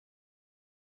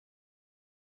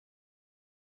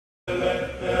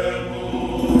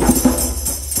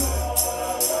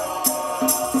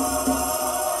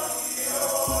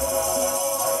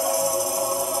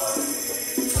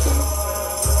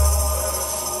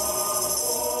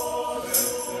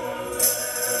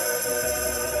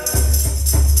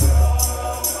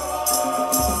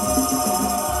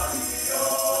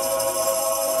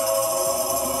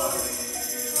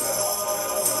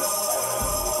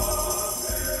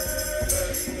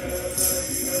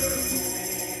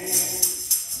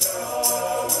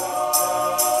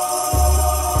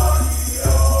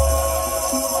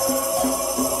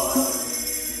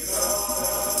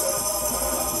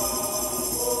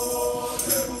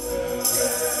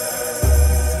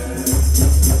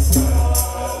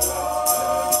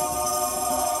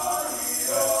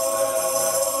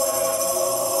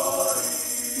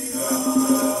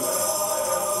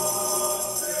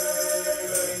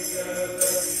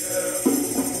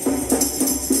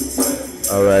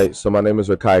All right, so my name is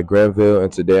Rakai Granville,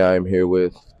 and today I am here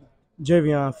with.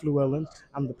 Javion Fluellen.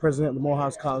 I'm the president of the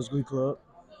Morehouse College Glee Club.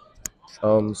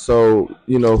 So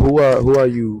who are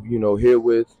you here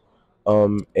with,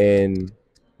 and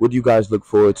what do you guys look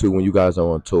forward to when you guys are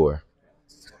on tour?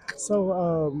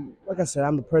 Like I said,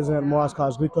 I'm the president of the Morehouse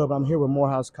College Glee Club. I'm here with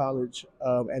Morehouse College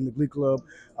and the Glee Club.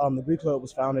 The Glee Club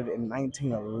was founded in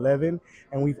 1911,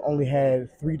 and we've only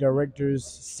had three directors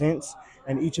since,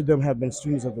 and each of them have been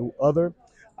students of the other.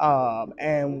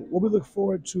 And what we look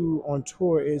forward to on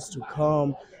tour is to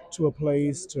come to a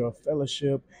place, to a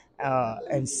fellowship,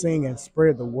 and sing and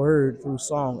spread the word through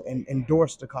song and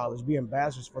endorse the college, be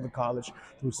ambassadors for the college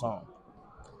through song.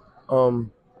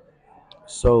 Um,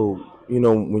 so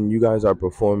when you guys are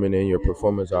performing and your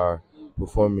performers are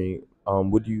performing,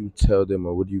 what do you tell them,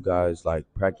 or what do you guys like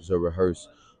practice or rehearse,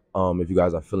 if you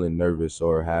guys are feeling nervous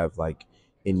or have like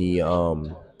any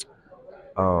um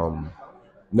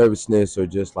nervousness or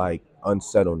just like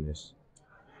unsettledness?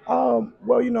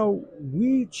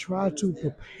 We try to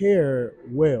prepare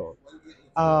well.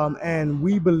 And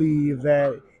we believe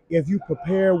that if you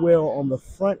prepare well on the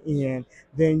front end,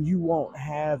 then you won't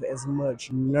have as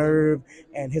much nerve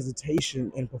and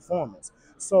hesitation in performance.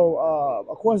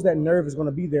 Of course, that nerve is going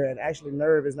to be there, and actually,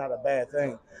 nerve is not a bad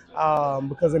thing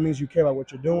because it means you care about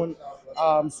what you're doing.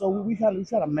 We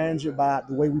try to manage it by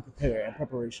the way we prepare and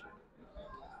preparation.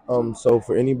 So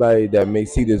for anybody that may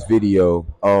see this video,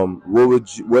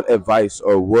 what advice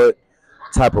or what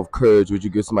type of courage would you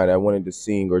give somebody that wanted to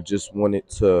sing or just wanted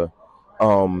to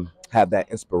have that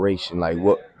inspiration? Like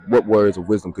what words of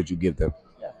wisdom could you give them?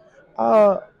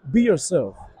 Uh, be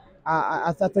yourself.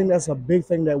 I think that's a big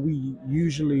thing that we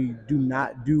usually do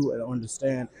not do and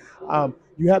understand.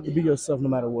 You have to be yourself no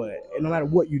matter what, and no matter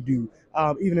what you do.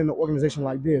 Even in an organization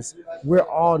like this, we're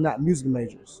all not music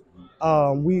majors.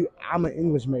 I'm an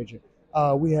English major.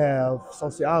 We have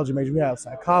sociology majors. We have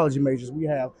psychology majors. We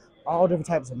have all different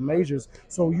types of majors.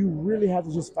 So you really have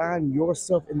to just find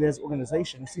yourself in this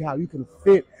organization and see how you can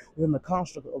fit within the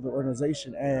construct of the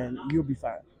organization, and you'll be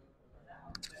fine.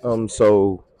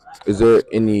 So is there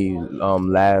any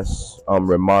last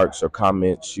remarks or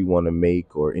comments you want to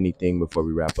make or anything before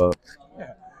we wrap up?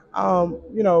 Yeah.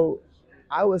 You know,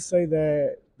 I would say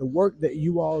that the work that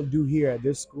you all do here at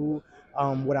this school,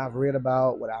 what I've read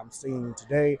about, what I'm seeing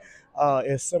today,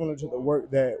 is similar to the work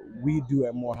that we do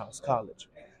at Morehouse College.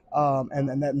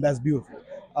 And that's beautiful.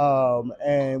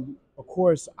 And of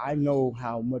course, I know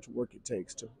how much work it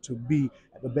takes to be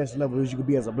at the best level as you could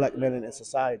be as a black man in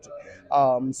society.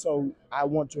 So I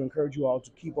want to encourage you all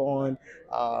to keep on,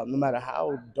 no matter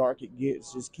how dark it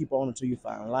gets, just keep on until you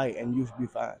find light, and you'll be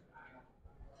fine.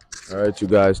 All right, you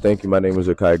guys. Thank you. My name is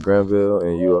Rakai Granville,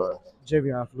 and you are.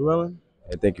 Javion Fluellen.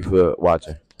 And thank you for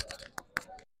watching.